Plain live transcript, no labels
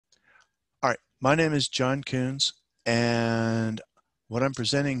My name is John Koonz, and what I'm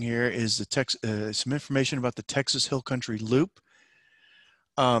presenting here is some information about the Texas Hill Country Loop,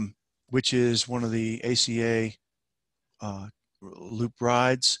 um, which is one of the ACA loop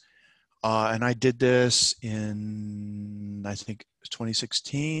rides. And I did this in, I think,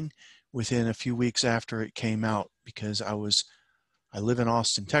 2016, within a few weeks after it came out, because I live in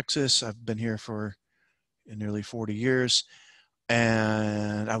Austin, Texas. I've been here for nearly 40 years,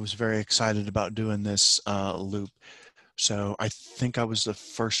 and I was very excited about doing this loop. So I think I was the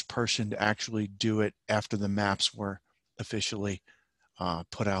first person to actually do it after the maps were officially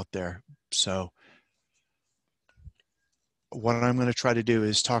put out there. So what I'm going to try to do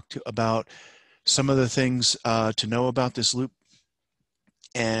is about some of the things to know about this loop,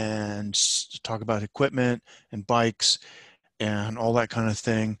 and talk about equipment and bikes and all that kind of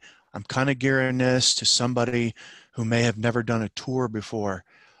thing. I'm kind of gearing this to somebody who may have never done a tour before.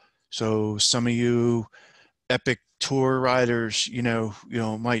 So some of you epic tour riders,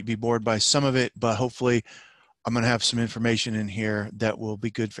 might be bored by some of it, but hopefully I'm going to have some information in here that will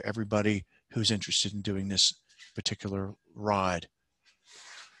be good for everybody who's interested in doing this particular ride.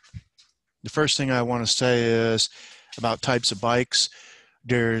 The first thing I want to say is about types of bikes.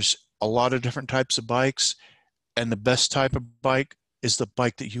 There's a lot of different types of bikes, and the best type of bike is the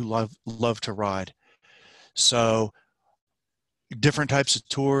bike that you love to ride. So different types of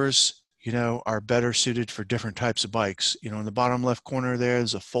tours, are better suited for different types of bikes. In the bottom left corner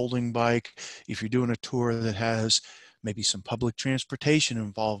there's a folding bike. If you're doing a tour that has maybe some public transportation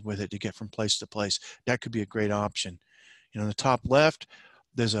involved with it to get from place to place, that could be a great option. In the top left,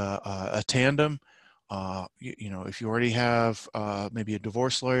 there's a tandem. If you already have maybe a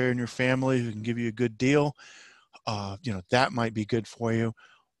divorce lawyer in your family who can give you a good deal, that might be good for you.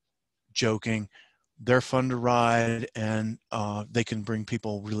 Joking. They're fun to ride, and they can bring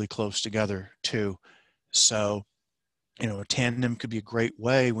people really close together too. So, a tandem could be a great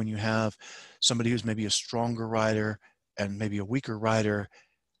way when you have somebody who's maybe a stronger rider and maybe a weaker rider,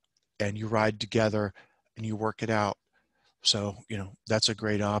 and you ride together and you work it out. So, that's a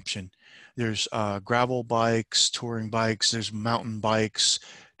great option. There's gravel bikes, touring bikes, there's mountain bikes,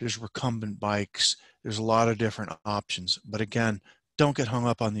 there's recumbent bikes. There's a lot of different options. But again, don't get hung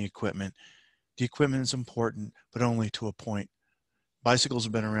up on the equipment. The equipment is important, but only to a point. Bicycles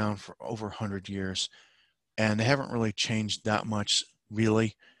have been around for over 100 years, and they haven't really changed that much,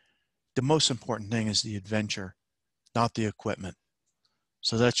 really. The most important thing is the adventure, not the equipment.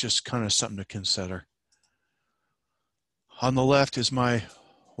 So that's just kind of something to consider. On the left is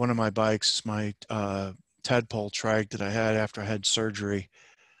one of my bikes. It's my tadpole trike that I had after I had surgery.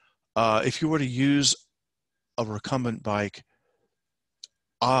 If you were to use a recumbent bike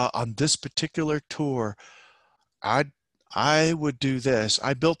on this particular tour, I would do this.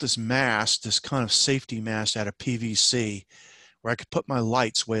 I built this mast, this kind of safety mast out of PVC, where I could put my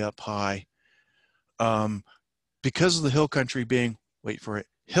lights way up high. Because of the hill country being, wait for it,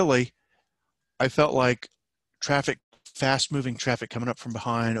 hilly, I felt like fast-moving traffic coming up from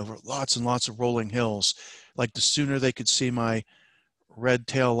behind over lots and lots of rolling hills. Like the sooner they could see my red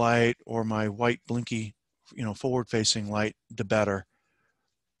tail light or my white blinky, forward-facing light, the better.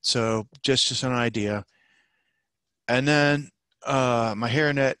 So just an idea. And then my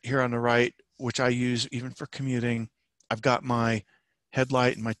hairnet here on the right, which I use even for commuting. I've got my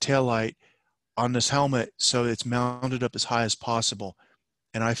headlight and my tail light on this helmet, so it's mounted up as high as possible.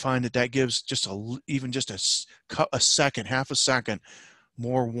 And I find that gives even just a second, half a second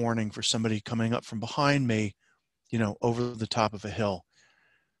more warning for somebody coming up from behind me, over the top of a hill.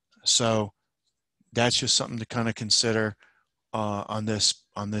 So that's just something to kind of consider on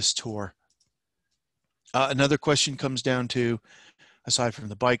this tour. Another question comes down to, aside from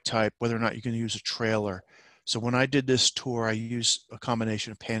the bike type, whether or not you can use a trailer. So when I did this tour, I used a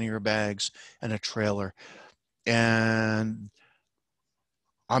combination of pannier bags and a trailer. And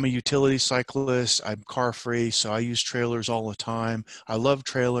I'm a utility cyclist. I'm car free, so I use trailers all the time. I love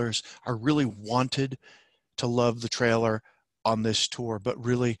trailers. I really wanted to love the trailer on this tour, but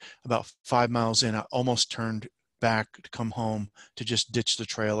really about 5 miles in, I almost turned back to come home to just ditch the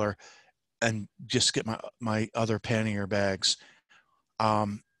trailer and just get my other pannier bags.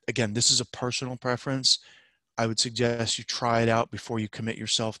 Again, this is a personal preference. I would suggest you try it out before you commit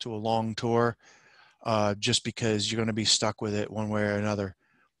yourself to a long tour, just because you're going to be stuck with it one way or another.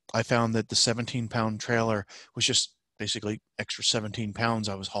 I found that the 17-pound trailer was just basically extra 17 pounds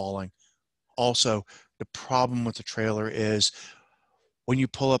I was hauling. Also, the problem with the trailer is when you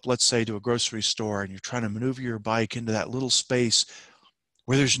pull up, let's say, to a grocery store and you're trying to maneuver your bike into that little space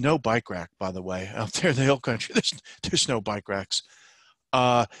where there's no bike rack, by the way, out there in the hill country, there's no bike racks.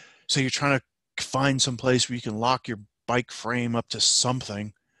 So you're trying to find some place where you can lock your bike frame up to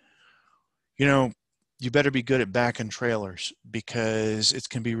something. You know, you better be good at backing trailers, because it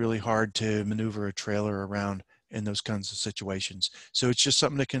can be really hard to maneuver a trailer around in those kinds of situations. So it's just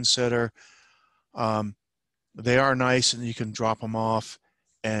something to consider. They are nice, and you can drop them off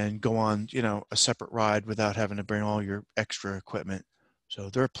and go on, you know, a separate ride without having to bring all your extra equipment. So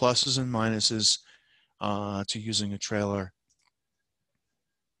there are pluses and minuses to using a trailer.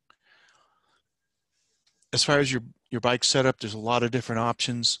 As far as your bike setup, there's a lot of different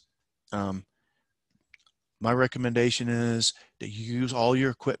options. My recommendation is that you use all your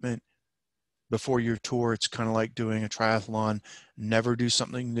equipment before your tour. It's kind of like doing a triathlon. Never do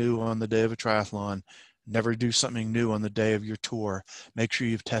something new on the day of a triathlon. Never do something new on the day of your tour. Make sure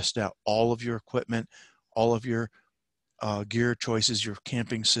you've tested out all of your equipment, all of your gear choices, your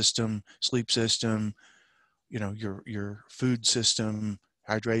camping system, sleep system, you know, your food system,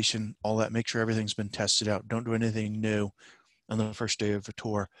 hydration, all that. Make sure everything's been tested out. Don't do anything new on the first day of a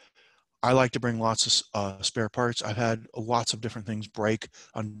tour. I like to bring lots of spare parts. I've had lots of different things break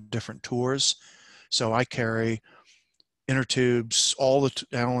on different tours. So I carry inner tubes, all the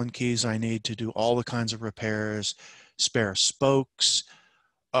Allen keys I need to do all the kinds of repairs, spare spokes.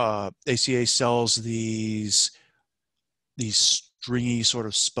 ACA sells these stringy sort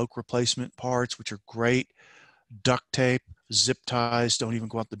of spoke replacement parts, which are great. Duct tape, zip ties. Don't even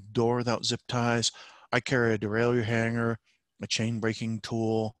go out the door without zip ties. I carry a derailleur hanger, a chain breaking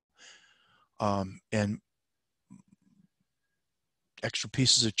tool, and extra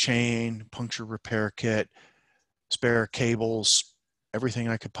pieces of chain, puncture repair kit, spare cables, everything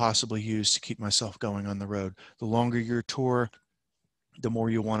I could possibly use to keep myself going on the road. The longer your tour, the more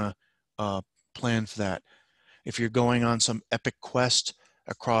you want to plan for that. If you're going on some epic quest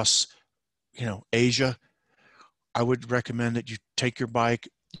across, you know, Asia, I would recommend that you take your bike,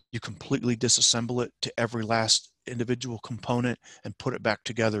 you completely disassemble it to every last individual component and put it back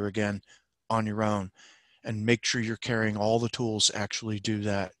together again on your own, and make sure you're carrying all the tools to actually do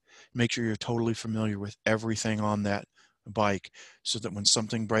that. Make sure you're totally familiar with everything on that bike, so that when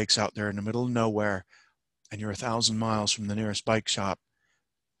something breaks out there in the middle of nowhere and you're 1,000 miles from the nearest bike shop,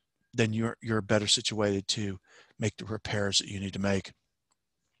 then you're better situated to make the repairs that you need to make.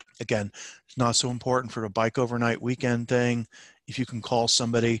 Again, it's not so important for a bike overnight weekend thing. If you can call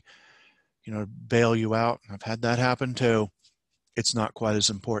somebody, you know, bail you out, I've had that happen too, it's not quite as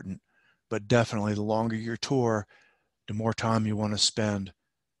important. But definitely the longer your tour, the more time you want to spend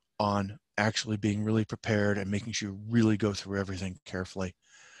on actually being really prepared and making sure you really go through everything carefully.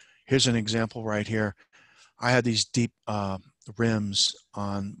 Here's an example right here. I had these deep rims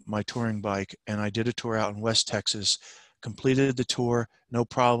on my touring bike, and I did a tour out in West Texas, completed the tour, no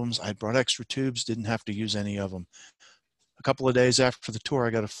problems. I brought extra tubes, didn't have to use any of them. A couple of days after the tour, I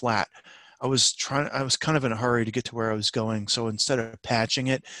got a flat. I was kind of in a hurry to get to where I was going. So instead of patching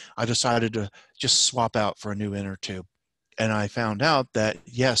it, I decided to just swap out for a new inner tube. And I found out that,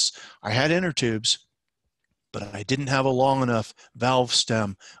 yes, I had inner tubes, but I didn't have a long enough valve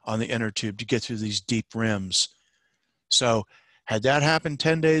stem on the inner tube to get through these deep rims. So had that happened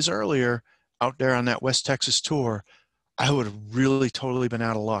 10 days earlier out there on that West Texas tour, I would have really totally been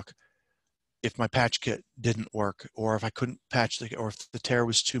out of luck if my patch kit didn't work, or if I couldn't patch or if the tear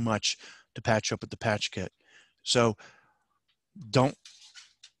was too much to patch up with the patch kit. So don't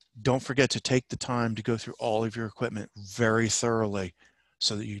forget to take the time to go through all of your equipment very thoroughly,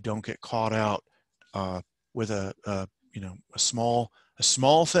 so that you don't get caught out with a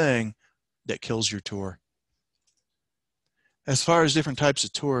small thing that kills your tour. As far as different types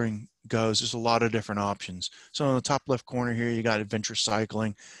of touring goes, there's a lot of different options. So in the top left corner here, you got Adventure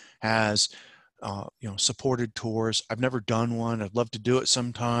Cycling, has supported tours. I've never done one. I'd love to do it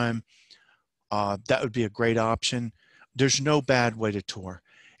sometime. That would be a great option. There's no bad way to tour.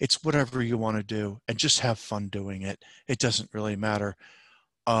 It's whatever you want to do, and just have fun doing it. It doesn't really matter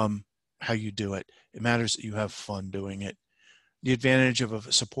how you do it. It matters that you have fun doing it. The advantage of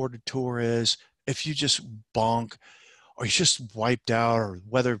a supported tour is if you just bonk, or you're just wiped out, or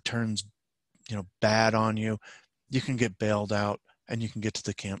weather turns bad on you, you can get bailed out and you can get to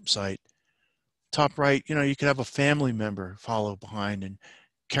the campsite. Top right, you could have a family member follow behind and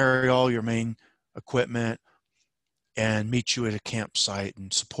carry all your main equipment and meet you at a campsite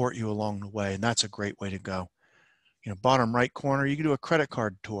and support you along the way. And that's a great way to go. Bottom right corner, you can do a credit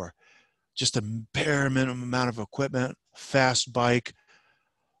card tour. Just a bare minimum amount of equipment, fast bike,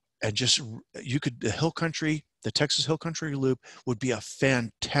 and the Texas Hill Country Loop would be a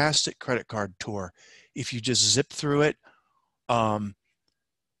fantastic credit card tour if you just zip through it and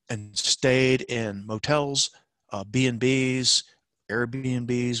stayed in motels, B&Bs,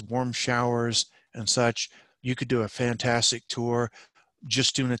 Airbnbs, warm showers, and such. You could do a fantastic tour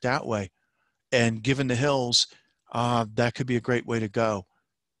just doing it that way. And given the hills, that could be a great way to go.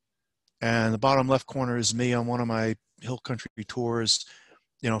 And the bottom left corner is me on one of my hill country tours,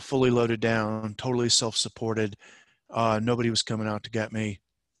 you know, fully loaded down, totally self-supported. Nobody was coming out to get me.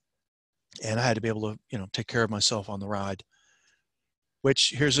 And I had to be able to, you know, take care of myself on the ride,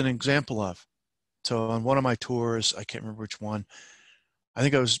 which here's an example of. So on one of my tours, I can't remember which one, I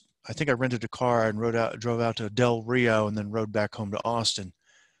think I rented a car and drove out to Del Rio and then rode back home to Austin.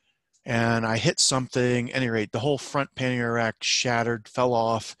 And I hit something, at any rate, the whole front pannier rack shattered, fell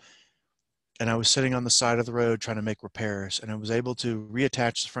off, and I was sitting on the side of the road trying to make repairs. And I was able to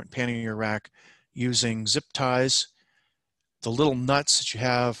reattach the front pannier rack using zip ties, the little nuts that you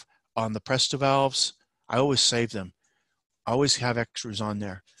have on the Presto valves. I always save them. I always have extras on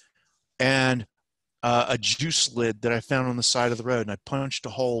there. And a juice lid that I found on the side of the road, and I punched a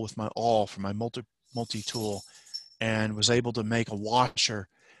hole with my awl for my multi-tool and was able to make a washer,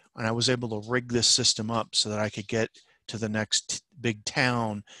 and I was able to rig this system up so that I could get to the next big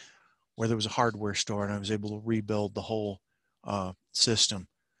town where there was a hardware store, and I was able to rebuild the whole system.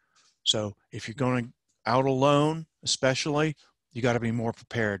 So if you're going out alone, especially, you got to be more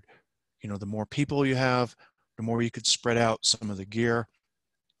prepared. You know, the more people you have, the more you could spread out some of the gear,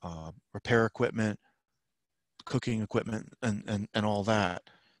 repair equipment, cooking equipment, and all that.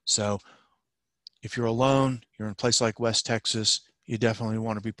 So if you're alone, you're in a place like West Texas, you definitely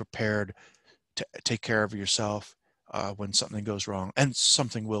want to be prepared to take care of yourself when something goes wrong. And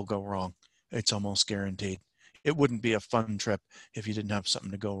something will go wrong. It's almost guaranteed. It wouldn't be a fun trip if you didn't have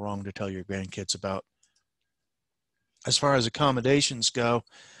something to go wrong to tell your grandkids about. As far as accommodations go,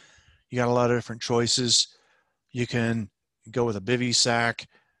 you got a lot of different choices. You can go with a bivy sack.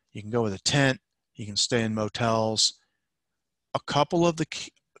 You can go with a tent. You can stay in motels. A couple of the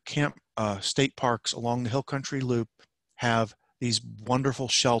state parks along the Hill Country Loop have these wonderful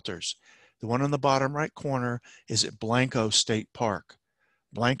shelters. The one on the bottom right corner is at Blanco State Park.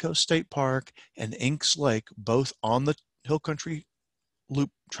 Blanco State Park and Inks Lake, both on the Hill Country Loop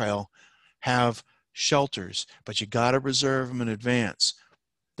Trail, have shelters, but you got to reserve them in advance.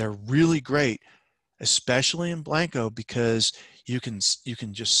 They're really great, especially in Blanco, because you can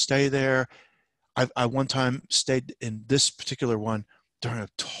just stay there. I one time stayed in this particular one during a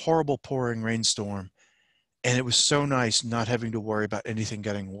horrible pouring rainstorm, and it was so nice not having to worry about anything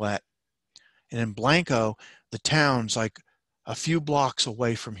getting wet. And in Blanco, the town's like a few blocks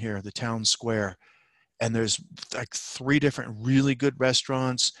away from here, the town square, and there's like 3 different really good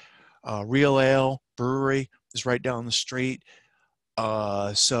restaurants. Real Ale Brewery is right down the street.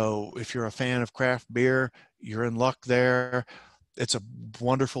 So if you're a fan of craft beer, you're in luck there. It's a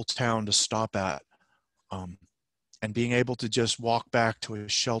wonderful town to stop at. And being able to just walk back to a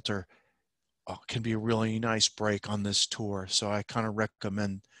shelter can be a really nice break on this tour. So I kind of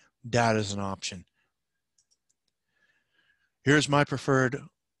recommend that as an option. Here's my preferred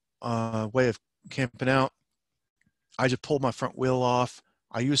way of camping out. I just pulled my front wheel off.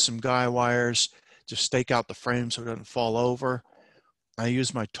 I use some guy wires to stake out the frame so it doesn't fall over. I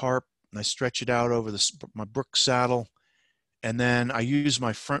use my tarp and I stretch it out over my Brook saddle. And then I use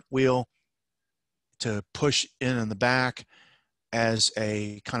my front wheel to push in the back as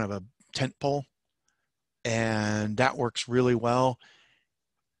a kind of a tent pole. And that works really well.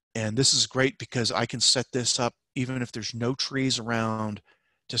 And this is great because I can set this up even if there's no trees around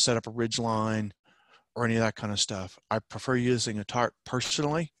to set up a ridge line or any of that kind of stuff. I prefer using a tarp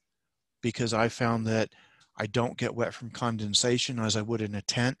personally because I found that I don't get wet from condensation as I would in a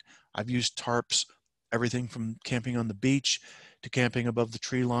tent. I've used tarps, everything from camping on the beach to camping above the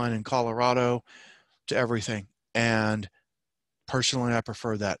tree line in Colorado to everything. And personally, I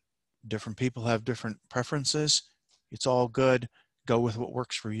prefer that. Different people have different preferences. It's all good. Go with what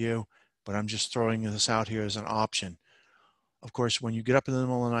works for you. But I'm just throwing this out here as an option. Of course, when you get up in the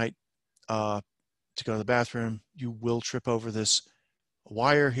middle of the night to go to the bathroom, you will trip over this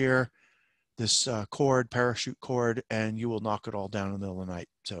wire here, this cord, parachute cord, and you will knock it all down in the middle of the night.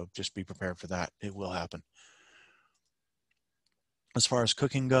 So just be prepared for that. It will happen. As far as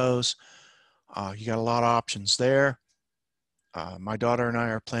cooking goes, you got a lot of options there. My daughter and I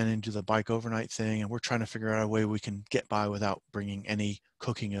are planning to do the bike overnight thing, and we're trying to figure out a way we can get by without bringing any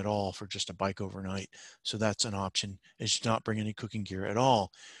cooking at all for just a bike overnight. So that's an option, is to not bring any cooking gear at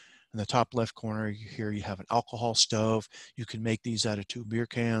all. In the top left corner here, you have an alcohol stove. You can make these out of 2 beer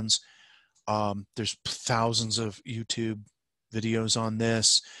cans. There's thousands of YouTube videos on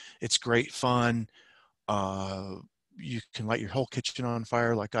this. It's great fun. You can light your whole kitchen on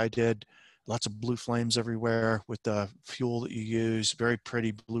fire like I did. lots of blue flames everywhere with the fuel that you use, very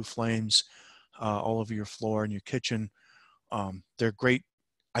pretty blue flames all over your floor in your kitchen. They're great.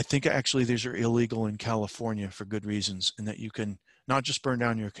 I think actually these are illegal in California for good reasons, in that you can not just burn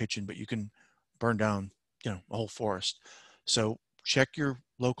down your kitchen, but you can burn down, a whole forest. So check your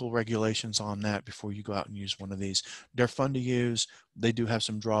local regulations on that before you go out and use one of these. They're fun to use. They do have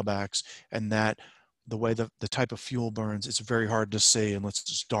some drawbacks, and that the way the type of fuel burns, it's very hard to see unless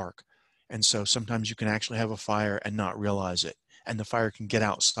it's dark. And so sometimes you can actually have a fire and not realize it, and the fire can get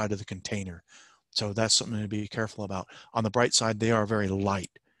outside of the container. So that's something to be careful about. On the bright side, they are very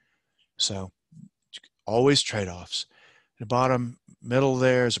light. So always trade-offs. The bottom middle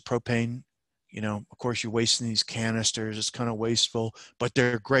there is a propane. Of course, you're wasting these canisters. It's kind of wasteful, but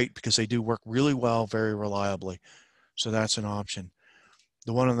they're great because they do work really well, very reliably. So that's an option.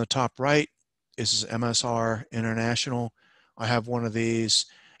 The one on the top right is MSR International. I have one of these.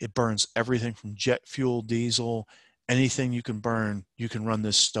 It burns everything from jet fuel, diesel, anything you can burn, you can run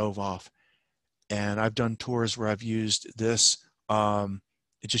this stove off. And I've done tours where I've used this,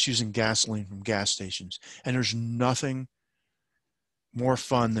 just using gasoline from gas stations. And there's nothing more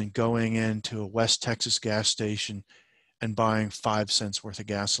fun than going into a West Texas gas station and buying 5 cents worth of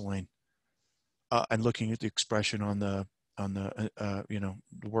gasoline, and looking at the expression on the the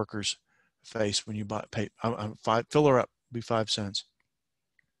worker's face when you fill her up, be 5 cents.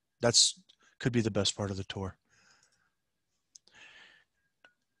 That's could be the best part of the tour.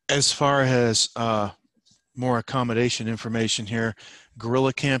 As far as more accommodation information here,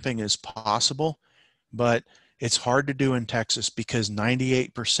 guerrilla camping is possible, but it's hard to do in Texas because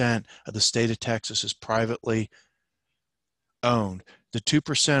 98% of the state of Texas is privately owned. The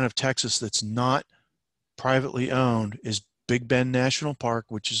 2% of Texas that's not privately owned is Big Bend National Park,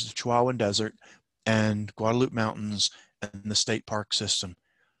 which is the Chihuahuan Desert, and Guadalupe Mountains and the state park system,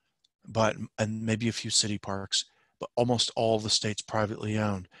 and maybe a few city parks, but almost all the state's privately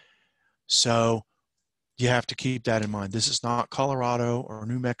owned. So you have to keep that in mind. This is not Colorado or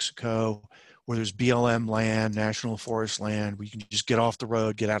New Mexico where there's BLM land, national forest land, where you can just get off the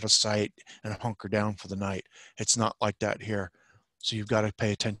road, get out of sight, and hunker down for the night. It's not like that here. So you've got to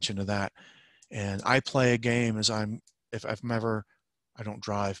pay attention to that. And I play a game if I don't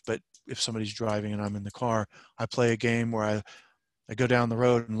drive, but if somebody's driving and I'm in the car, I play a game where I go down the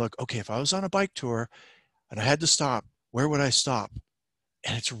road and look, okay, if I was on a bike tour and I had to stop, where would I stop?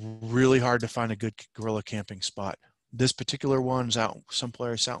 And it's really hard to find a good guerrilla camping spot. This particular one's out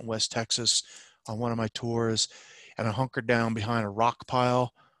someplace out in West Texas on one of my tours, and I hunkered down behind a rock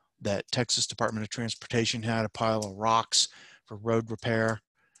pile that Texas Department of Transportation had, a pile of rocks for road repair.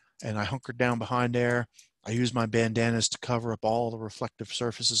 And I hunkered down behind there. I used my bandanas to cover up all the reflective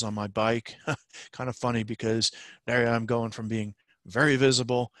surfaces on my bike. Kind of funny because there I'm going from being very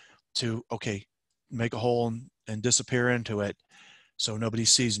visible to, okay, make a hole and disappear into it so nobody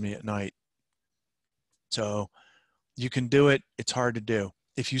sees me at night. So you can do it. It's hard to do.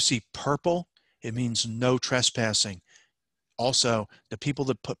 If you see purple, it means no trespassing. Also, the people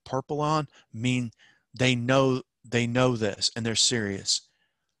that put purple on mean they know this and they're serious.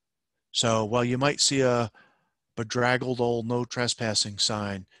 So while you might see a bedraggled old no trespassing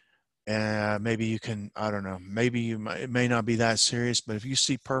sign, maybe you can, I don't know, it may not be that serious, but if you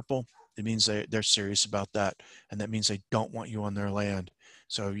see purple, it means they're serious about that. And that means they don't want you on their land.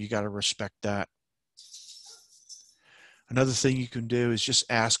 So you got to respect that. Another thing you can do is just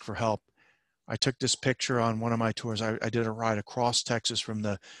ask for help. I took this picture on one of my tours. I did a ride across Texas from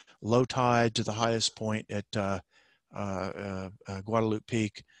the low tide to the highest point at Guadalupe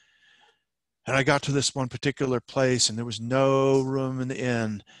Peak. And I got to this one particular place and there was no room in the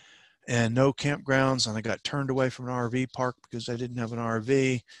inn and no campgrounds. And I got turned away from an RV park because I didn't have an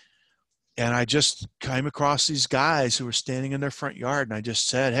RV. And I just came across these guys who were standing in their front yard. And I just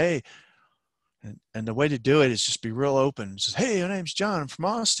said, hey, and the way to do it is just be real open. Just, hey, my name's John. I'm from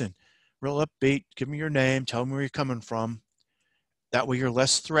Austin. Real upbeat. Give me your name. Tell me where you're coming from. That way you're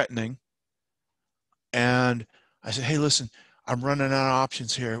less threatening. And I said, hey, listen, I'm running out of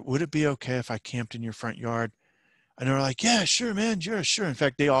options here. Would it be okay if I camped in your front yard? And they were like, yeah, sure, man. Yeah, sure. In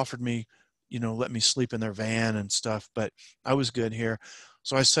fact, they offered me, let me sleep in their van and stuff, but I was good here.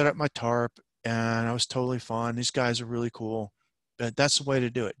 So I set up my tarp and I was totally fine. These guys are really cool. But that's the way to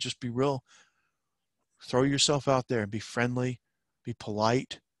do it. Just be real. Throw yourself out there and be friendly, be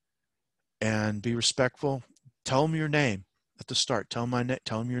polite, and be respectful. Tell them your name at the start. Tell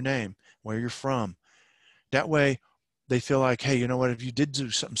them your name, where you're from. That way they feel like, hey, you know what, if you did do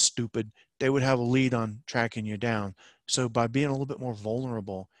something stupid, they would have a lead on tracking you down. So by being a little bit more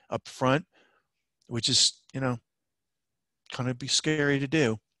vulnerable up front, which is, kind of be scary to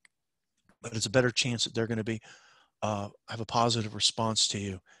do, but it's a better chance that they're going to be have a positive response to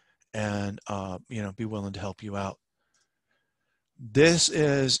you and be willing to help you out. This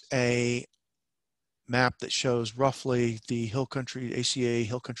is a map that shows roughly the hill country, ACA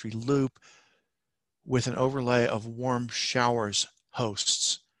hill country loop with an overlay of warm showers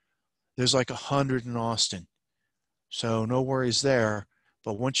hosts. There's like 100 in Austin, so no worries there.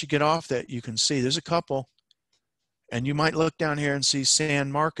 But once you get off that, you can see there's a couple, and you might look down here and see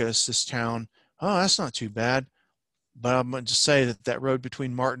San Marcos, this town. Oh, that's not too bad. But I'm going to say that that road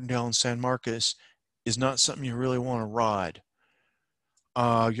between Martindale and San Marcos is not something you really want to ride.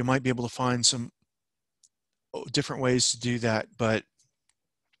 You might be able to find some different ways to do that, but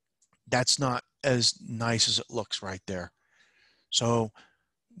that's not as nice as it looks right there. So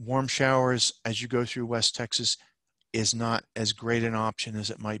warm showers as you go through West Texas is not as great an option as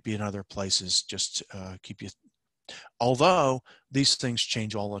it might be in other places, just to keep you. Although these things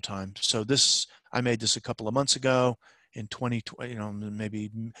change all the time. So this, I made this a couple of months ago in 2020,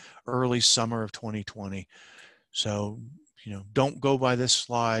 maybe early summer of 2020. So, don't go by this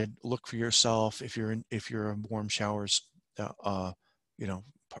slide. Look for yourself. If you're a warm showers,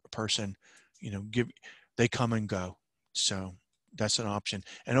 person, they come and go. So that's an option.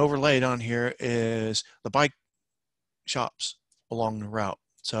 And overlaid on here is the bike shops along the route.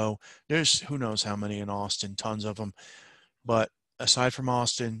 So there's who knows how many in Austin, tons of them. But aside from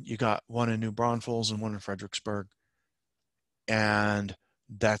Austin, you got one in New Braunfels and one in Fredericksburg. And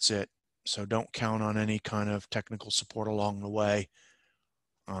that's it. So don't count on any kind of technical support along the way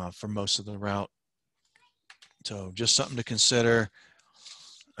for most of the route. So just something to consider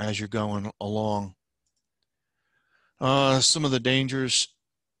as you're going along. Some of the dangers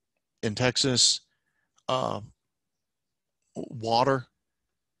in Texas, water,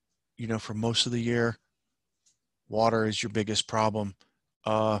 for most of the year, water is your biggest problem.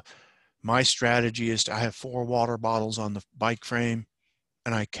 My strategy is I have 4 water bottles on the bike frame,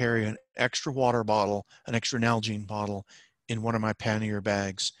 and I carry an extra water bottle, an extra Nalgene bottle in one of my pannier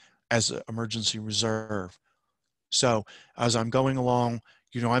bags as an emergency reserve. So as I'm going along,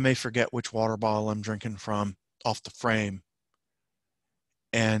 I may forget which water bottle I'm drinking from off the frame.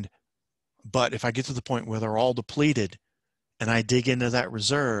 But if I get to the point where they're all depleted and I dig into that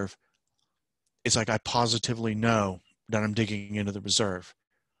reserve, it's like I positively know that I'm digging into the reserve.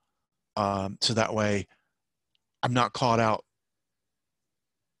 So that way I'm not caught out,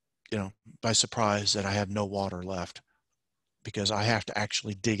 by surprise that I have no water left, because I have to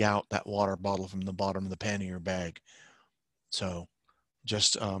actually dig out that water bottle from the bottom of the pannier bag. So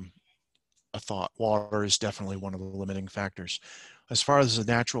just a thought. Water is definitely one of the limiting factors. As far as the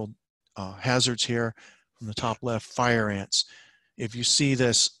natural hazards here, from the top left, fire ants. If you see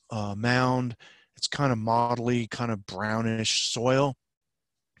this mound, it's kind of mottly, kind of brownish soil.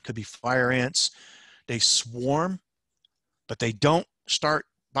 It could be fire ants. They swarm, but they don't start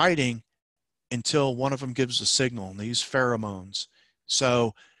biting until one of them gives a signal, and they use pheromones.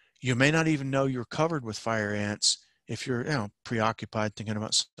 So you may not even know you're covered with fire ants if you're preoccupied thinking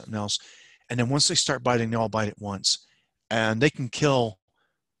about something else. And then once they start biting, they all bite at once, and they can kill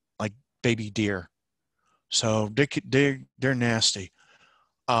like baby deer. So they're nasty.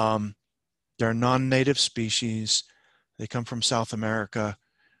 They're a non-native species. They come from South America,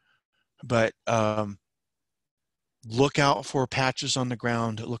 but look out for patches on the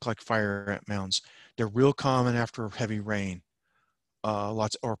ground that look like fire ant mounds. They're real common after heavy rain, or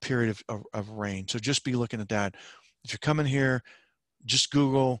a period of rain. So just be looking at that. If you're coming here, just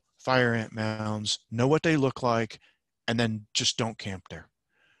Google fire ant mounds, know what they look like, and then just don't camp there.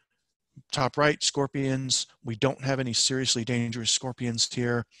 Top right, scorpions. We don't have any seriously dangerous scorpions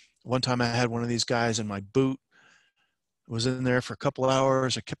here. One time I had one of these guys in my boot. I was in there for a couple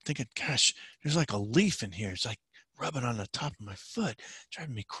hours. I kept thinking, gosh, there's like a leaf in here. It's like rubbing on the top of my foot,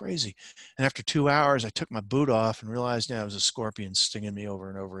 driving me crazy. And after 2 hours, I took my boot off and realized, it was a scorpion stinging me over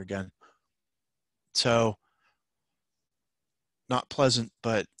and over again. So not pleasant,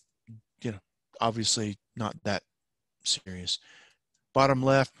 but obviously not that serious. Bottom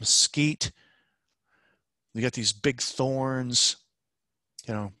left, mesquite. We got these big thorns,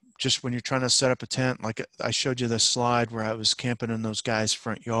 just when you're trying to set up a tent. Like I showed you this slide where I was camping in those guys'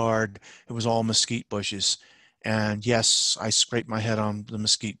 front yard. It was all mesquite bushes. And yes, I scraped my head on the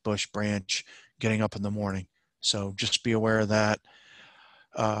mesquite bush branch getting up in the morning. So just be aware of that.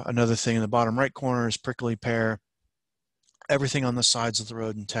 Another thing in the bottom right corner is prickly pear. Everything on the sides of the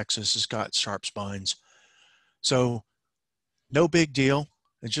road in Texas has got sharp spines. So no big deal.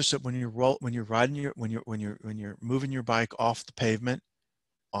 It's just that when you're moving your bike off the pavement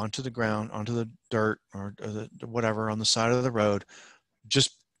onto the ground, onto the dirt or the whatever on the side of the road,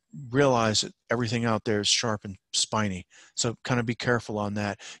 just realize that everything out there is sharp and spiny. So kind of be careful on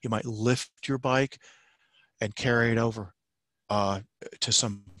that. You might lift your bike and carry it over to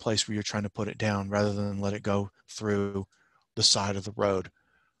some place where you're trying to put it down rather than let it go through the side of the road.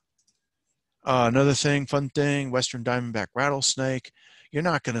 Another thing, fun thing, Western Diamondback rattlesnake. You're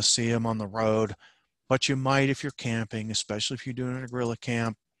not going to see them on the road, but you might if you're camping, especially if you're doing a guerrilla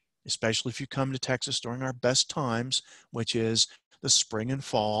camp, especially if you come to Texas during our best times, which is the spring and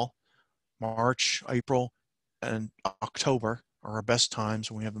fall. March, April, and October are our best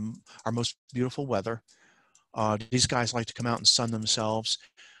times when we have our most beautiful weather. These guys like to come out and sun themselves.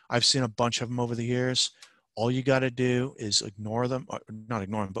 I've seen a bunch of them over the years. All you got to do is ignore them, not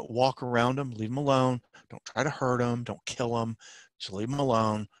ignore them, but walk around them, leave them alone. Don't try to hurt them. Don't kill them. Just leave them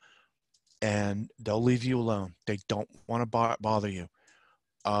alone, and they'll leave you alone. They don't want to bother you.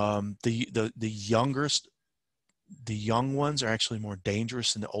 The young ones are actually more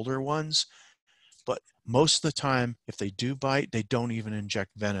dangerous than the older ones. But most of the time, if they do bite, they don't even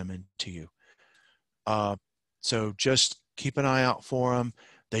inject venom into you. So just keep an eye out for them.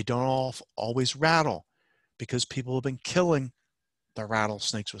 They don't always rattle because people have been killing the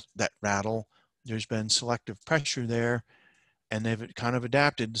rattlesnakes with that rattle. There's been selective pressure there, and they've kind of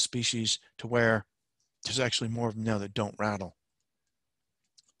adapted the species to where there's actually more of them now that don't rattle.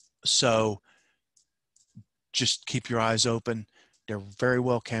 So just keep your eyes open. They're very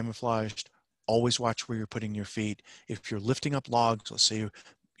well camouflaged. Always watch where you're putting your feet. If you're lifting up logs, let's say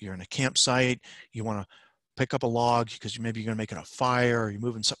you're in a campsite, you want to pick up a log because maybe you're going to make it a fire or you're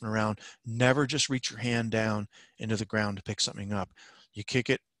moving something around, never just reach your hand down into the ground to pick something up. You kick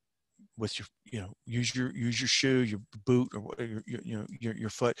it with use your shoe, your boot, or your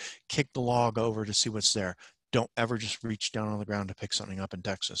foot, kick the log over to see what's there. Don't ever just reach down on the ground to pick something up in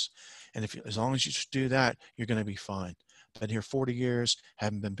Texas. And as long as you just do that, you're going to be fine. Been here 40 years,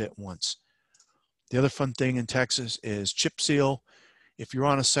 haven't been bit once. The other fun thing in Texas is chip seal. If you're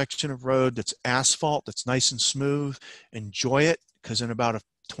on a section of road that's asphalt, that's nice and smooth, enjoy it, because in about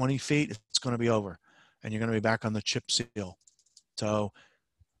 20 feet, it's going to be over and you're going to be back on the chip seal. So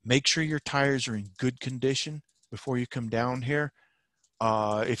make sure your tires are in good condition before you come down here.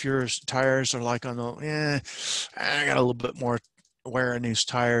 If your tires are like on the, I got a little bit more wear in these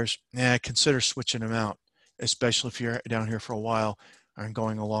tires, consider switching them out, especially if you're down here for a while and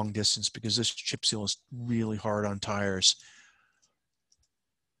going a long distance, because this chip seal is really hard on tires.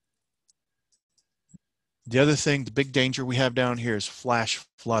 The other thing, the big danger we have down here is flash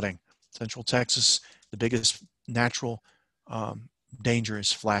flooding. Central Texas, the biggest natural danger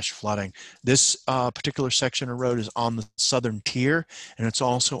is flash flooding. This particular section of road is on the southern tier, and it's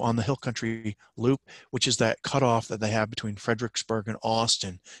also on the Hill Country Loop, which is that cutoff that they have between Fredericksburg and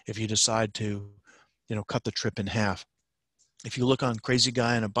Austin if you decide to, cut the trip in half. If you look on Crazy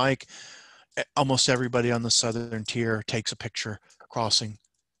Guy on a Bike, almost everybody on the southern tier takes a picture crossing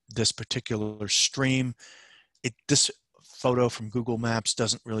this particular stream. This photo from Google Maps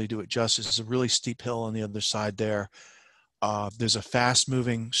doesn't really do it justice. It's a really steep hill on the other side there. There's a fast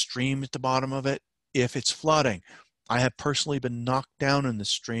moving stream at the bottom of it. If it's flooding, I have personally been knocked down in the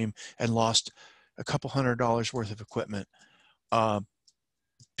stream and lost a couple $100 worth of equipment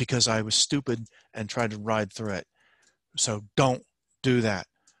because I was stupid and tried to ride through it. So don't do that.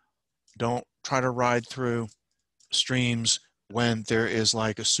 Don't try to ride through streams when there is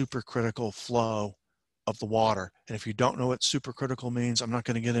like a supercritical flow of the water. And if you don't know what supercritical means, I'm not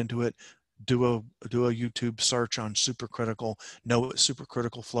going to get into it. Do a YouTube search on supercritical, know what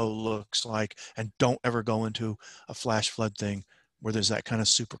supercritical flow looks like, and don't ever go into a flash flood thing where there's that kind of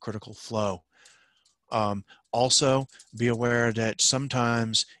supercritical flow. Also, be aware that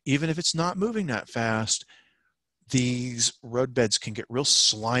sometimes, even if it's not moving that fast, these roadbeds can get real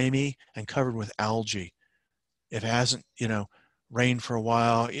slimy and covered with algae. If it hasn't, rained for a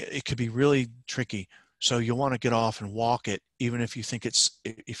while, it could be really tricky. So you'll want to get off and walk it, even if you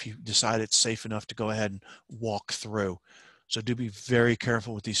decide it's safe enough to go ahead and walk through. So do be very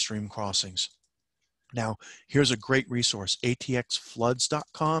careful with these stream crossings. Now, here's a great resource,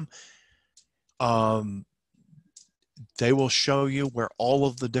 atxfloods.com. They will show you where all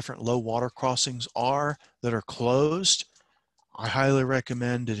of the different low water crossings are that are closed. I highly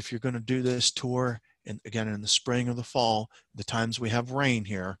recommend that if you're going to do this tour, and again, in the spring or the fall, the times we have rain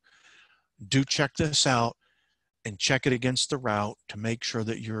here, do check this out and check it against the route to make sure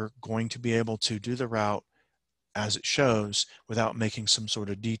that you're going to be able to do the route as it shows without making some sort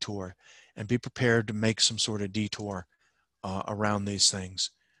of detour, and be prepared to make some sort of detour around these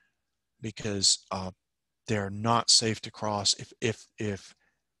things, because they're not safe to cross. If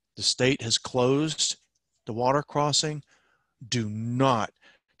the state has closed the water crossing, do not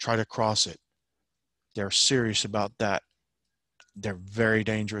try to cross it. They're serious about that. They're very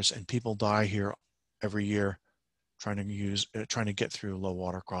dangerous, and people die here every year trying to get through low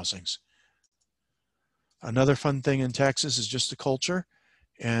water crossings. Another fun thing in Texas is just the culture,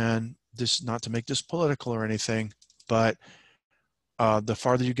 and this, not to make this political or anything, but the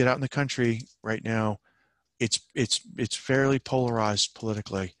farther you get out in the country right now, it's fairly polarized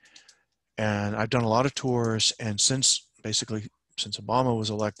politically. And I've done a lot of tours, and since Obama was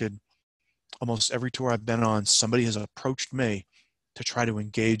elected, almost every tour I've been on, somebody has approached me to try to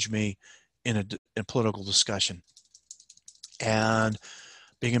engage me in a political discussion. And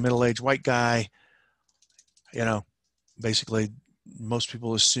being a middle-aged white guy, you know, basically most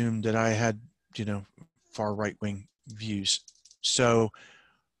people assumed that I had, far right-wing views. So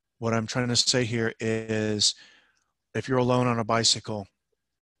what I'm trying to say here is, if you're alone on a bicycle,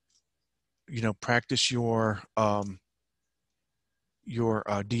 practice your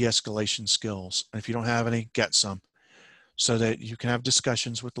de-escalation skills. And if you don't have any, get some, so that you can have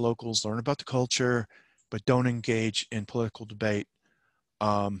discussions with the locals, learn about the culture, but don't engage in political debate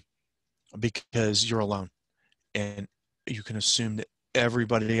because you're alone. And you can assume that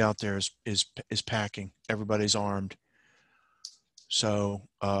everybody out there is packing, everybody's armed. So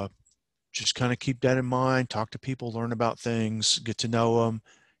just kind of keep that in mind, talk to people, learn about things, get to know them.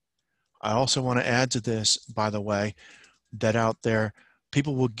 I also want to add to this, by the way, that out there,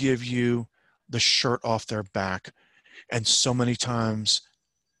 people will give you the shirt off their back. And so many times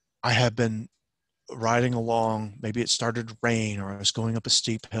I have been riding along, maybe it started to rain or I was going up a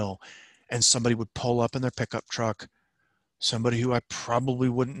steep hill, and somebody would pull up in their pickup truck, somebody who I probably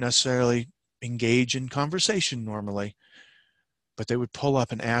wouldn't necessarily engage in conversation normally, but they would pull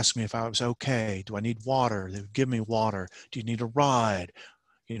up and ask me if I was okay. Do I need water? They would give me water. Do you need a ride?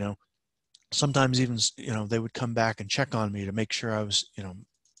 Sometimes even, they would come back and check on me to make sure I was,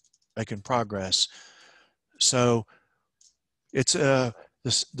 making progress. So it's the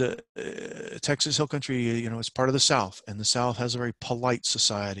Texas Hill Country, it's part of the South, and the South has a very polite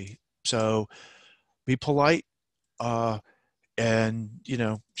society. So be polite, and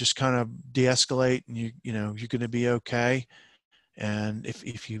just kind of de-escalate, and you're going to be okay. And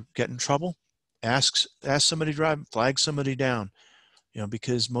if you get in trouble, ask somebody to drive, flag somebody down,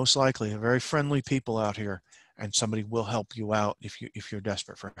 because most likely they're very friendly people out here, and somebody will help you out if you're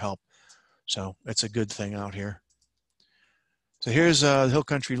desperate for help. So it's a good thing out here. So here's the Hill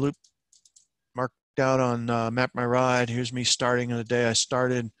Country Loop marked out on Map My Ride. Here's me starting on the day I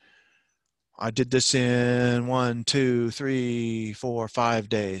started. I did this in 1, 2, 3, 4, 5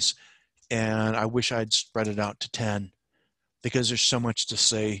 days, and I wish I'd spread it out to 10 because there's so much to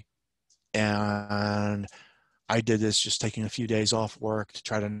see. And I did this just taking a few days off work to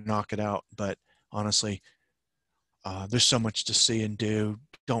try to knock it out. But honestly, there's so much to see and do.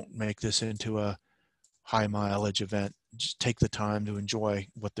 Don't make this into a high mileage event. Just take the time to enjoy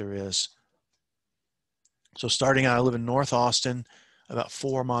what there is. So starting out, I live in North Austin, about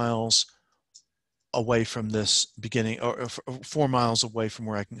 4 miles away from this beginning, or 4 miles away from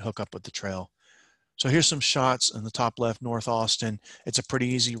where I can hook up with the trail. So here's some shots in the top left, North Austin. It's a pretty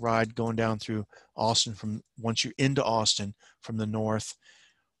easy ride going down through Austin once you're into Austin from the north.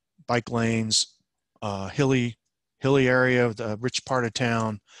 Bike lanes, hilly area, the rich part of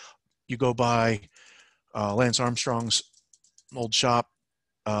town. You go by Lance Armstrong's old shop,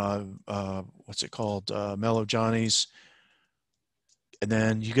 what's it called? Mellow Johnny's. And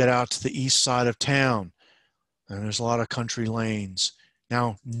then you get out to the east side of town, and there's a lot of country lanes.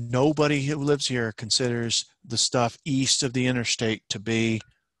 Now, nobody who lives here considers the stuff east of the interstate to be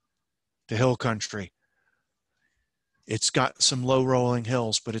the hill country. It's got some low rolling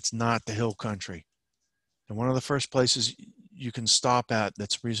hills, but it's not the hill country. And one of the first places you can stop at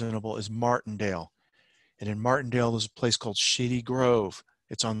that's reasonable is Martindale. And in Martindale, there's a place called Shady Grove.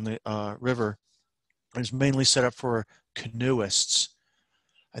 It's on the river. It's mainly set up for canoeists.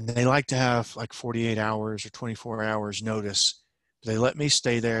 And they like to have like 48 hours or 24 hours notice. They let me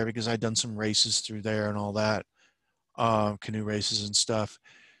stay there because I'd done some races through there and all that, canoe races and stuff.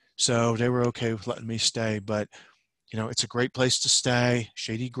 So they were okay with letting me stay. But, it's a great place to stay,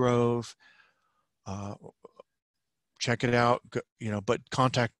 Shady Grove. Check it out, but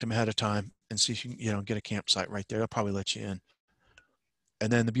contact them ahead of time and see if you can, get a campsite right there. They'll probably let you in.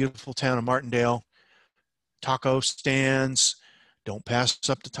 And then the beautiful town of Martindale, taco stands. Don't pass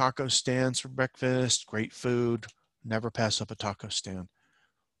up the taco stands for breakfast. Great food. Never pass up a taco stand.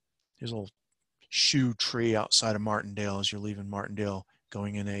 There's a little shoe tree outside of Martindale as you're leaving Martindale,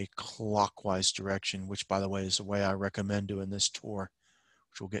 going in a clockwise direction, which, by the way, is the way I recommend doing this tour,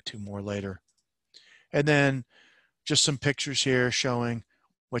 which we'll get to more later. And then just some pictures here showing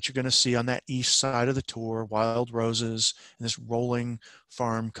what you're going to see on that east side of the tour, wild roses and this rolling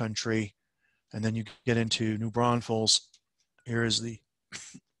farm country. And then you get into New Braunfels. Here is the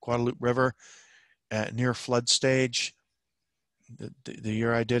Guadalupe River at near flood stage. The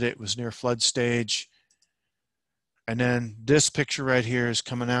year I did it was near flood stage. And then this picture right here is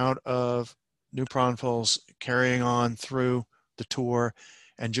coming out of New Braunfels, carrying on through the tour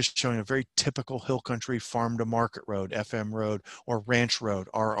and just showing a very typical hill country farm to market road, FM road, or ranch road,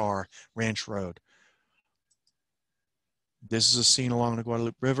 RR, ranch road. This is a scene along the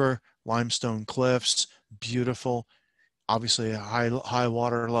Guadalupe River, limestone cliffs, beautiful. Obviously a high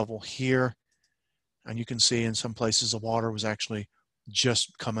water level here. And you can see in some places the water was actually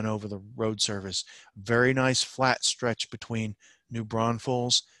just coming over the road surface. Very nice flat stretch between New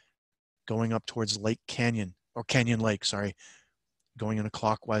Braunfels going up towards Lake Canyon, or Canyon Lake, sorry, going in a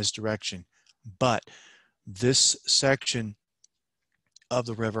clockwise direction. But this section of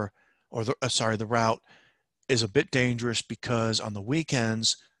the river, or the route, is a bit dangerous because on the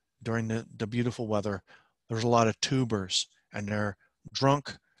weekends during the beautiful weather, there's a lot of tubers and they're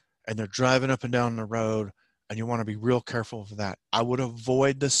drunk and they're driving up and down the road, and you want to be real careful of that. I would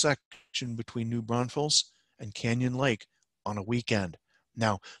avoid the section between New Braunfels and Canyon Lake on a weekend.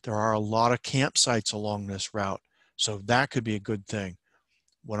 Now, there are a lot of campsites along this route, so that could be a good thing.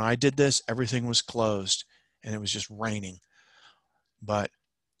 When I did this, everything was closed and it was just raining. But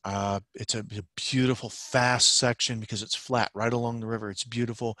it's a beautiful, fast section because it's flat right along the river. It's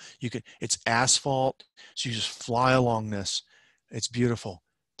beautiful. It's asphalt, so you just fly along this. It's beautiful,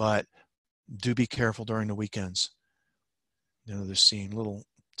 but do be careful during the weekends. You know, this scene,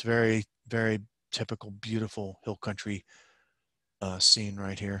 it's very, very typical, beautiful hill country scene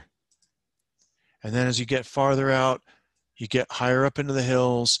right here. And then as you get farther out, you get higher up into the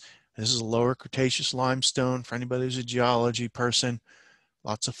hills. This is a lower Cretaceous limestone for anybody who's a geology person.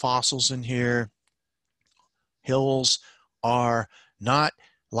 Lots of fossils in here. Hills are not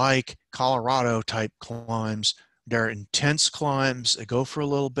like Colorado type climbs. They're intense climbs. They go for a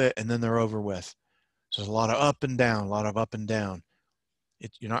little bit and then they're over with. So there's a lot of up and down, a lot of up and down.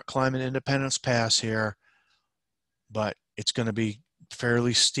 You're not climbing Independence Pass here, but it's going to be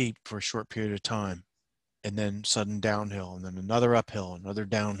fairly steep for a short period of time. And then sudden downhill, and then another uphill, another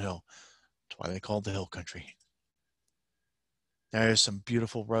downhill. That's why they call it the hill country. There's some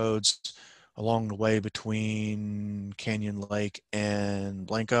beautiful roads along the way between Canyon Lake and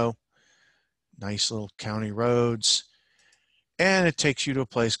Blanco. Nice little county roads. And it takes you to a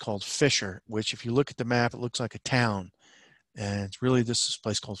place called Fisher, which if you look at the map, it looks like a town. And it's really this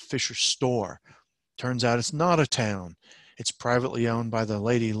place called Fisher Store. Turns out it's not a town. It's privately owned by the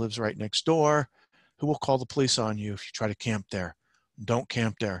lady who lives right next door, who will call the police on you if you try to camp there. Don't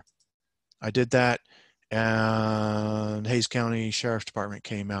camp there. I did that, and Hays County Sheriff's Department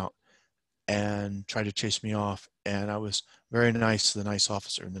came out and tried to chase me off, and I was very nice to the nice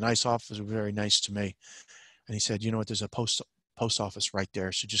officer, and the nice officer was very nice to me, and he said, you know what, there's a post office right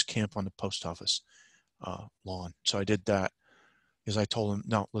there, so just camp on the post office lawn. So I did that because I told him,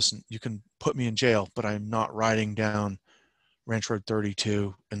 no, listen, you can put me in jail, but I'm not riding down Ranch Road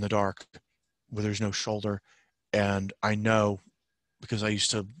 32 in the dark where there's no shoulder, and I know, because I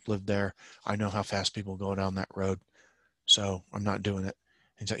used to live there, I know how fast people go down that road. So I'm not doing it.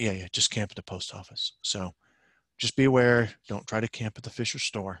 And so, yeah, just camp at the post office. So just be aware. Don't try to camp at the Fisher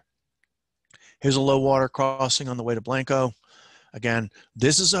Store. Here's a low water crossing on the way to Blanco. Again,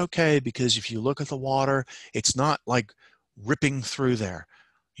 this is okay because if you look at the water, it's not like ripping through there.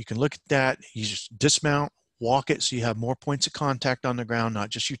 You can look at that. You just dismount, walk it so you have more points of contact on the ground,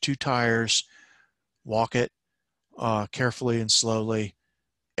 not just your two tires. Walk it carefully and slowly,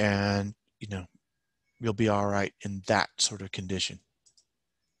 and you'll be all right in that sort of condition.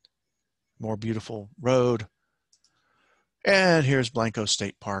 More beautiful road. And here's Blanco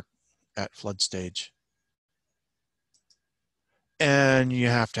State Park at flood stage. And you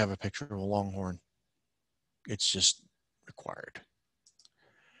have to have a picture of a longhorn. It's just required.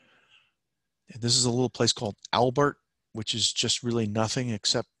 And this is a little place called Albert, which is just really nothing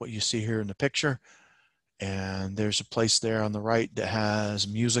except what you see here in the picture. And there's a place there on the right that has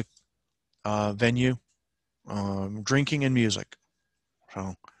music venue, drinking and music.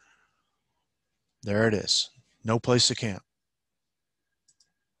 So there it is. No place to camp.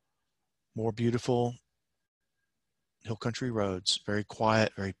 More beautiful hill country roads, very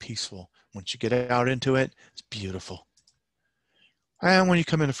quiet, very peaceful. Once you get out into it, it's beautiful. And when you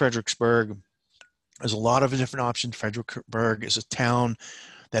come into Fredericksburg, there's a lot of different options. Fredericksburg is a town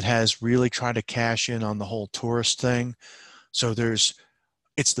that has really tried to cash in on the whole tourist thing. So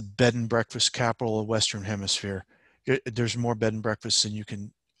it's the bed and breakfast capital of the Western Hemisphere. There's more bed and breakfasts than you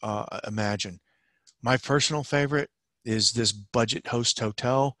can imagine. My personal favorite is this budget host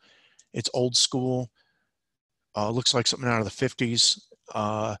hotel. It's old school. Looks like something out of the 50s.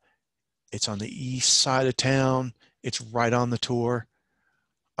 It's on the east side of town. It's right on the tour.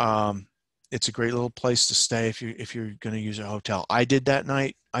 Um, it's a great little place to stay if you're going to use a hotel. I did that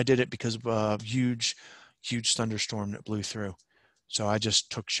night. I did it because of a huge thunderstorm that blew through. So I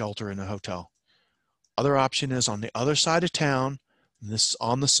just took shelter in the hotel. Other option is on the other side of town. And this is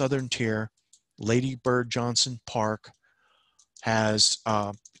on the southern tier. Lady Bird Johnson Park has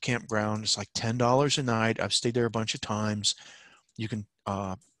a campground. It's like $10 a night. I've stayed there a bunch of times. You can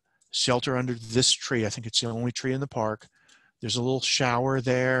shelter under this tree. I think it's the only tree in the park. There's a little shower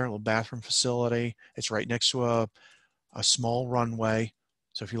there, a little bathroom facility. It's right next to a small runway.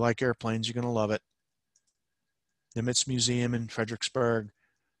 So if you like airplanes, you're going to love it. Nimitz Museum in Fredericksburg.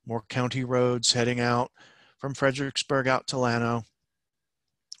 More county roads heading out from Fredericksburg out to Llano.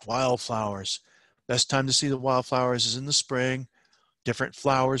 Wildflowers. Best time to see the wildflowers is in the spring. Different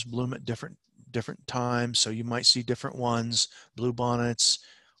flowers bloom at different times, so you might see different ones. Blue bonnets,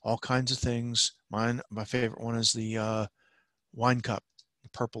 all kinds of things. My favorite one is the wine cup, the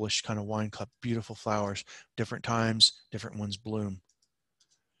purplish kind of wine cup. Beautiful flowers. Different times, different ones bloom.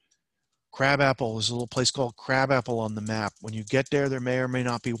 Crabapple, there's a little place called Crabapple on the map. When you get there, there may or may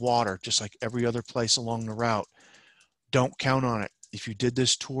not be water, just like every other place along the route. Don't count on it. If you did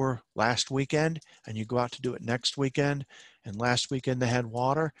this tour last weekend and you go out to do it next weekend, and last weekend they had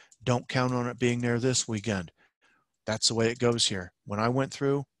water, don't count on it being there this weekend. That's the way it goes here. When I went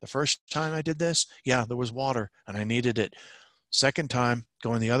through the first time I did this, yeah, there was water and I needed it. Second time,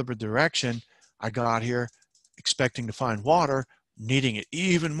 going the other direction, I got here expecting to find water, needing it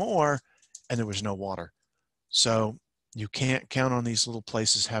even more, and there was no water. So you can't count on these little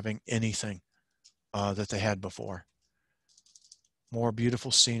places having anything that they had before. More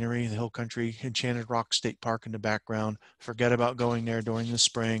beautiful scenery, the Hill Country, Enchanted Rock State Park in the background. Forget about going there during the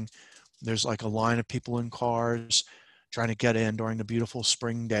spring. There's like a line of people in cars trying to get in during the beautiful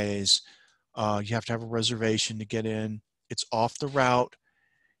spring days. You have to have a reservation to get in. It's off the route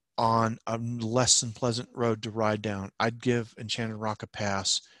on a less than pleasant road to ride down. I'd give Enchanted Rock a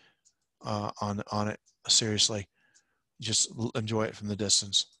pass on it, seriously. Just enjoy it from the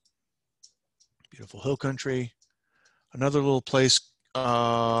distance. Beautiful Hill Country. Another little place,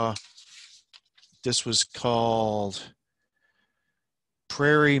 this was called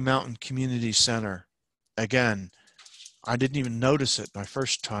Prairie Mountain Community Center. Again, I didn't even notice it my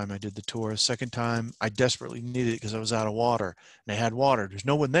first time I did the tour. Second time, I desperately needed it because I was out of water. And they had water. There's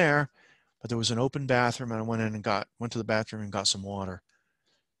no one there, but there was an open bathroom, and I went in and went to the bathroom and got some water.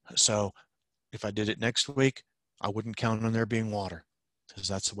 So if I did it next week, I wouldn't count on there being water because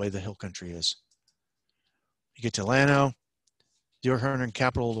that's the way the Hill Country is. You get to Llano, deer hunting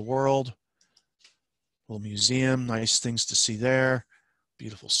capital of the world, little museum, nice things to see there.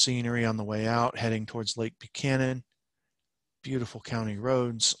 Beautiful scenery on the way out, heading towards Lake Buchanan. Beautiful county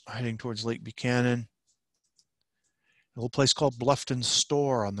roads heading towards Lake Buchanan. A little place called Bluffton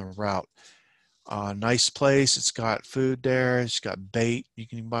Store on the route. Nice place. It's got food there. It's got bait. You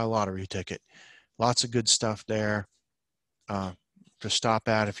can even buy a lottery ticket. Lots of good stuff there to stop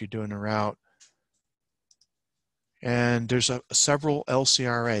at if you're doing a route. And there's several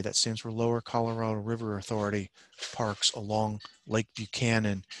LCRA, that stands for Lower Colorado River Authority, parks along Lake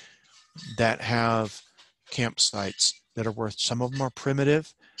Buchanan that have campsites that are worth, some of them are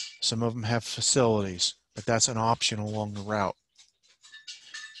primitive, some of them have facilities, but that's an option along the route.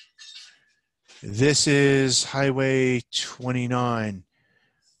 This is Highway 29.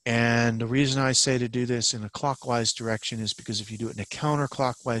 And the reason I say to do this in a clockwise direction is because if you do it in a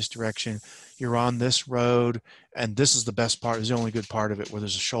counterclockwise direction, you're on this road, and this is the best part, is the only good part of it, where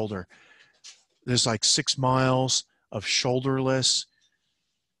there's a shoulder. There's like 6 miles of shoulderless,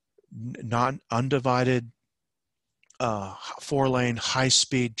 not undivided, 4-lane,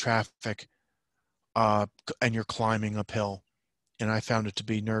 high-speed traffic, and you're climbing uphill. And I found it to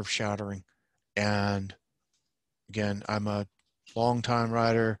be nerve-shattering. And again, I'm a long-time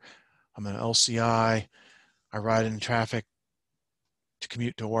rider. I'm an LCI. I ride in traffic to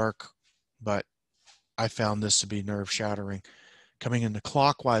commute to work, but I found this to be nerve-shattering. Coming in the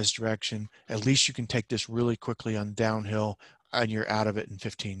clockwise direction, at least you can take this really quickly on downhill, and you're out of it in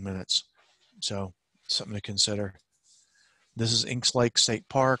 15 minutes. So something to consider. This is Inks Lake State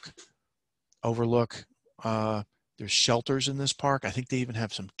Park overlook. There's shelters in this park. I think they even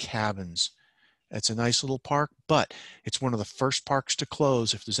have some cabins. It's a nice little park, but it's one of the first parks to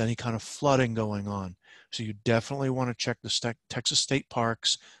close if there's any kind of flooding going on. So you definitely want to check the Texas State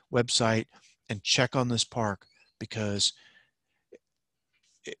Parks website and check on this park, because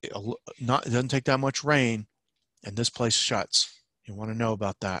it doesn't take that much rain, and this place shuts. You want to know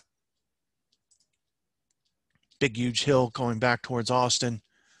about that. Big, huge hill going back towards Austin,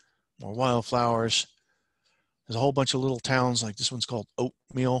 more wildflowers. There's a whole bunch of little towns, like this one's called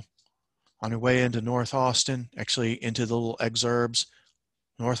Oatmeal, on your way into North Austin, actually into the little exurbs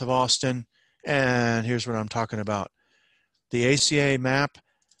north of Austin. And here's what I'm talking about. The ACA map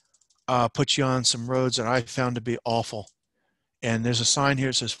puts you on some roads that I found to be awful. And there's a sign here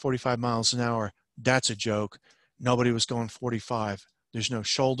that says 45 miles an hour. That's a joke. Nobody was going 45. There's no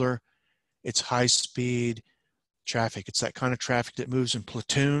shoulder. It's high speed traffic. It's that kind of traffic that moves in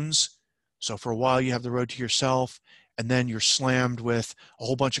platoons. So for a while you have the road to yourself, and then you're slammed with a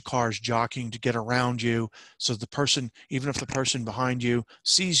whole bunch of cars jockeying to get around you. So the person, even if the person behind you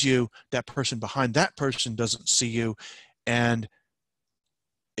sees you, that person behind that person doesn't see you. And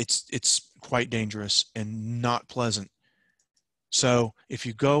it's quite dangerous and not pleasant. So if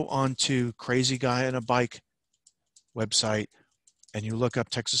you go onto Crazy Guy on a Bike website and you look up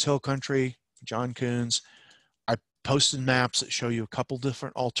Texas Hill Country, John Koonz, I posted maps that show you a couple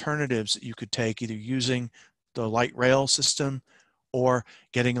different alternatives that you could take, either using the light rail system or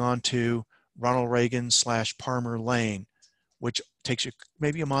getting onto Ronald Reagan / Palmer Lane, which takes you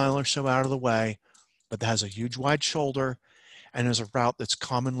maybe a mile or so out of the way, but that has a huge wide shoulder and is a route that's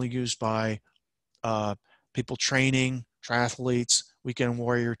commonly used by people training, triathletes, weekend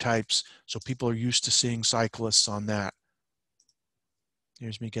warrior types. So people are used to seeing cyclists on that.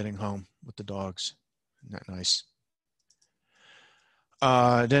 Here's me getting home with the dogs. Isn't that nice?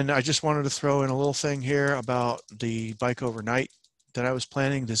 Then I just wanted to throw in a little thing here about the bike overnight that I was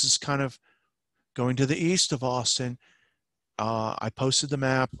planning. This is kind of going to the east of Austin. I posted the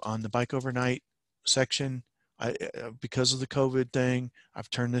map on the bike overnight section. Because of the COVID thing,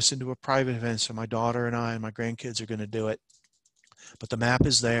 I've turned this into a private event, so my daughter and I and my grandkids are going to do it. But the map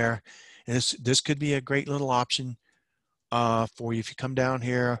is there, and this could be a great little option for you if you come down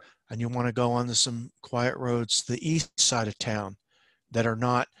here and you want to go on to some quiet roads to the east side of town that are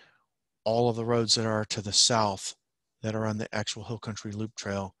not all of the roads that are to the south that are on the actual Hill Country Loop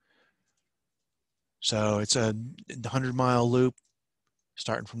Trail. So it's a 100-mile loop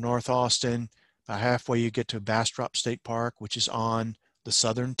starting from North Austin. About halfway you get to Bastrop State Park, which is on the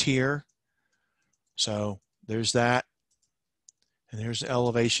southern tier. So there's that. And there's the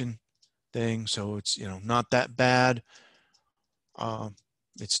elevation thing. So it's, not that bad.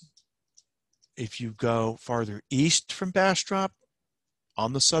 It's if you go farther east from Bastrop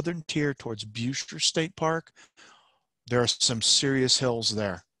on the southern tier towards Buster State Park, there are some serious hills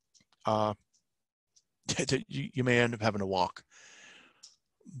there. That you may end up having to walk,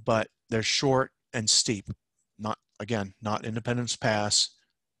 but they're short and steep. Not Independence Pass,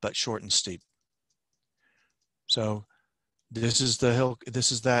 but short and steep. So this is the hill.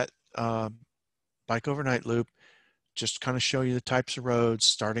 This is that bike overnight loop. Just kind of show you the types of roads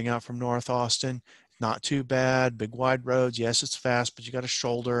starting out from North Austin. Not too bad. Big wide roads. Yes, it's fast, but you got a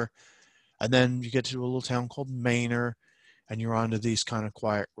shoulder. And then you get to a little town called Manor, and you're onto these kind of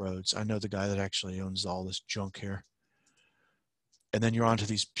quiet roads. I know the guy that actually owns all this junk here. And then you're onto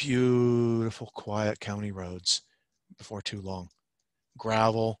these beautiful, quiet county roads before too long.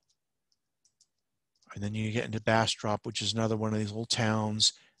 Gravel. And then you get into Bastrop, which is another one of these little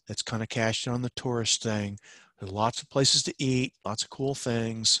towns that's kind of cashed in on the tourist thing. There's lots of places to eat, lots of cool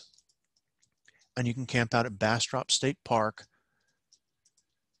things. And you can camp out at Bastrop State Park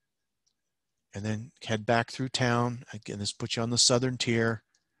and then head back through town. Again, this puts you on the southern tier.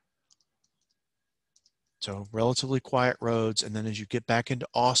 So relatively quiet roads. And then as you get back into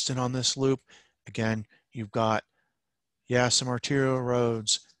Austin on this loop, again, you've got, some arterial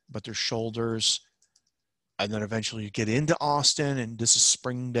roads, but there's shoulders. And then eventually you get into Austin, and this is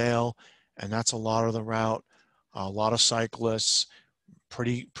Springdale, and that's a lot of the route. A lot of cyclists,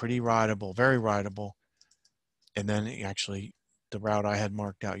 pretty rideable, very rideable. And then the route I had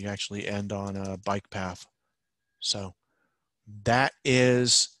marked out, you actually end on a bike path. So that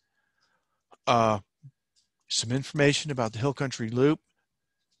is some information about the Hill Country Loop.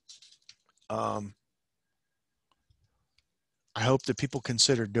 I hope that people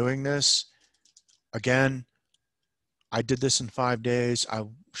consider doing this. Again, I did this in 5 days. I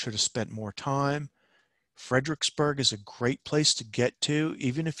should have spent more time. Fredericksburg is a great place to get to.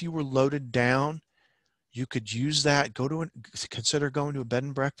 Even if you were loaded down, you could use that, consider going to a bed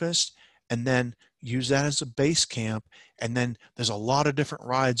and breakfast, and then use that as a base camp. And then there's a lot of different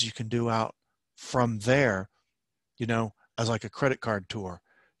rides you can do out from there, as like a credit card tour,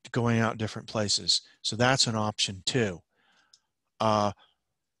 going out different places. So that's an option too. The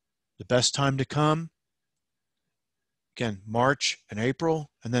best time to come, again, March and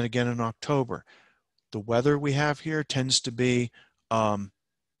April, and then again in October. The weather we have here tends to be cold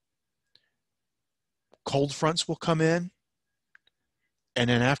fronts will come in,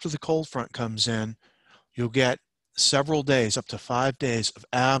 and then after the cold front comes in, you'll get several days, up to 5 days of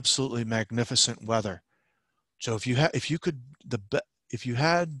absolutely magnificent weather. So if you had the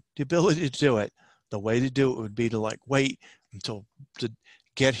ability to do it, the way to do it would be to like wait until to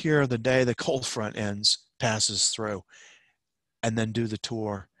get here the day the cold front passes through, and then do the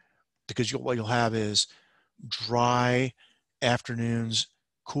tour, because what you'll have is dry afternoons,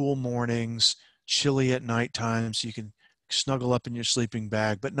 cool mornings, chilly at nighttime, so you can snuggle up in your sleeping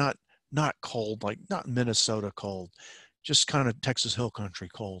bag, but not cold, like not Minnesota cold, just kind of Texas hill country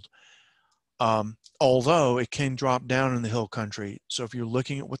cold. Although it can drop down in the hill country. So if you're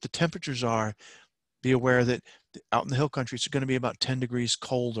looking at what the temperatures are, be aware that out in the hill country, it's going to be about 10 degrees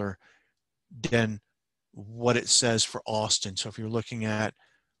colder than what it says for Austin. So if you're looking at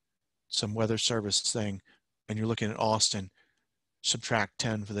some weather service thing and you're looking at Austin, subtract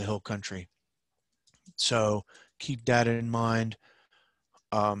 10 for the hill country. So keep that in mind.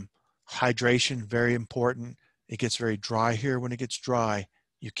 Hydration, very important. It gets very dry here. When it gets dry,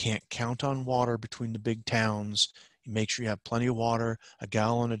 you can't count on water between the big towns. You make sure you have plenty of water, a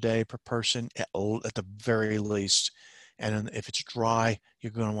gallon a day per person at the very least. And if it's dry,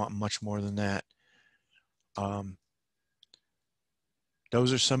 you're going to want much more than that.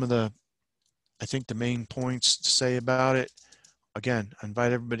 Those are some of the, I think, the main points to say about it. Again, I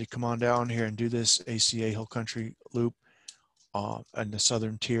invite everybody to come on down here and do this ACA Hill Country Loop and the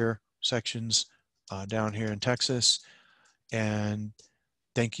southern tier sections down here in Texas. And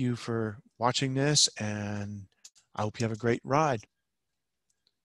thank you for watching this, and I hope you have a great ride.